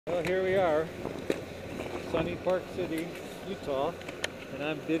Well, here we are, sunny Park City, Utah, and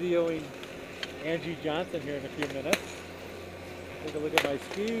I'm videoing Angie Johnson here in a few minutes. Take a look at my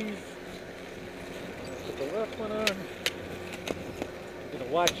skis. Put the left one on. I'm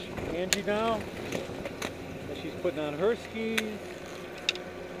gonna watch Angie now as she's putting on her skis.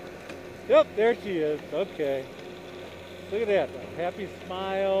 Yep, there she is. Okay. Look at that. A happy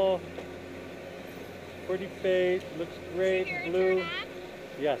smile. Pretty face. Looks great. Blue.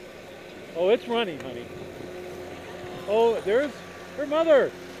 Yes. Oh, it's running, honey. Oh, there's her mother.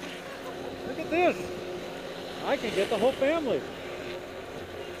 Look at this. I can get the whole family.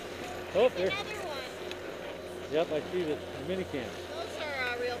 Oh, there's another one. Yep, I see the mini can. Those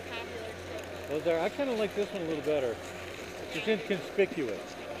are real popular too. Those are. I kind of like this one a little better. It's inconspicuous.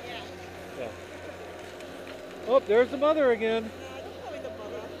 Yeah. Yeah. Oh, there's the mother again.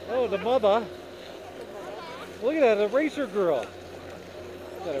 Oh, the mother. Look at that, a racer girl.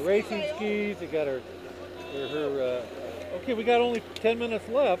 Got her racing skis. They got her. Okay, we got only 10 minutes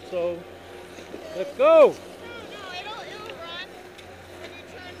left, so let's go. No, it'll run. When you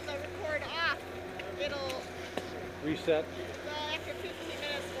turn the record off, it'll Reset. after 15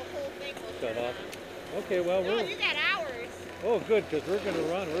 minutes the whole thing will Shut turn off. on. Okay, well No, we're. you got hours. Oh, good, because we're going to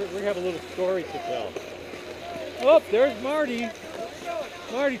run. We have a little story to tell. Oh, there's Marty.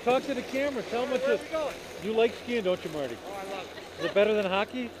 Marty, talk to the camera. Tell them what you like skiing, don't you, Marty? Oh, I love it. Is it better than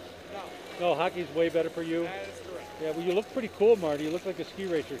hockey? No. No, hockey's way better for you. That is correct. Yeah, well, you look pretty cool, Marty. You look like a ski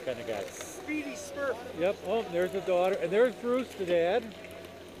racer kind of guy. Speedy Smurf. Yep. Oh, there's the daughter, and there's Bruce, the dad.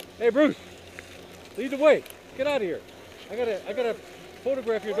 Hey, Bruce, lead the way. Get out of here. I gotta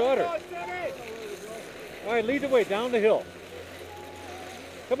photograph your daughter. All right, lead the way down the hill.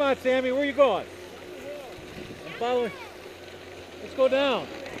 Come on, Sammy. Where are you going? I'm following. Let's go down.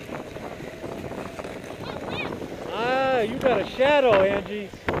 Ah, you got a shadow, Angie.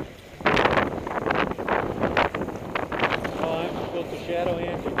 Oh, I'm supposed to shadow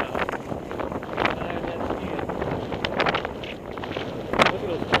Angie now. Keep an eye on that skiing. Look at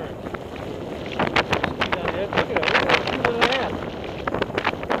those turns. Skis on the edge. Look at that. Look at that.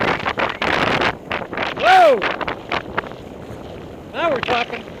 Whoa! Now we're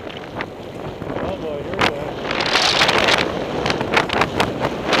talking. Oh boy, here we go.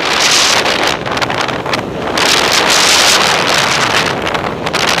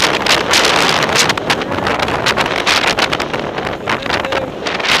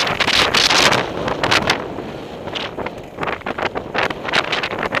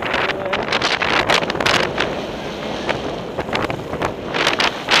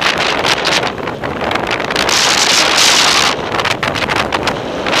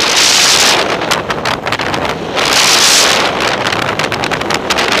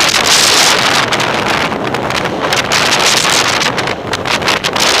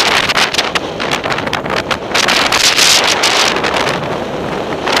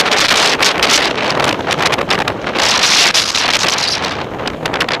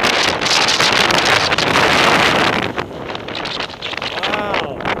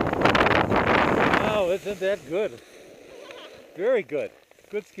 Isn't that good? Very good.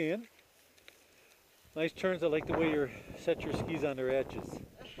 Good skiing. Nice turns. I like the way you set your skis on their edges.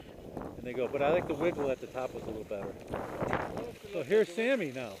 And they go. But I like the wiggle at the top was a little better. So here's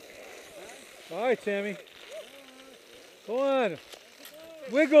Sammy now. All right, Sammy. Go on.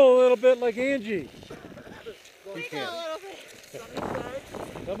 Wiggle a little bit like Angie. You can. A little bit.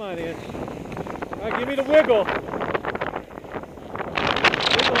 Come on, Angie. All right, give me the wiggle. Wiggle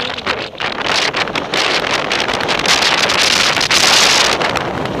in the middle.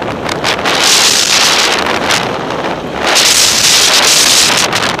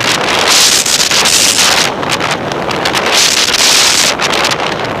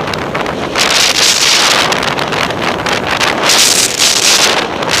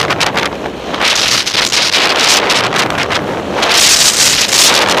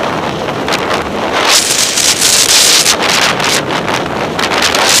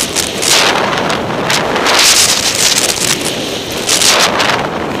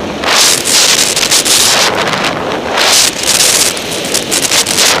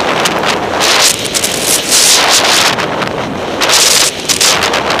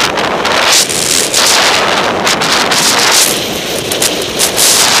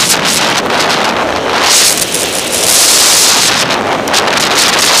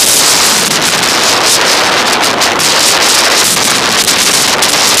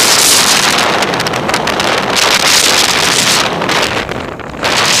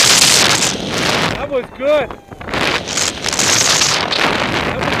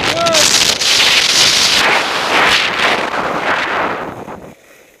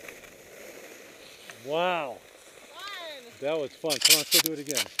 Wow. Fun. That was fun. Come on, let's go do it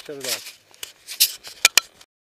again. Shut it off.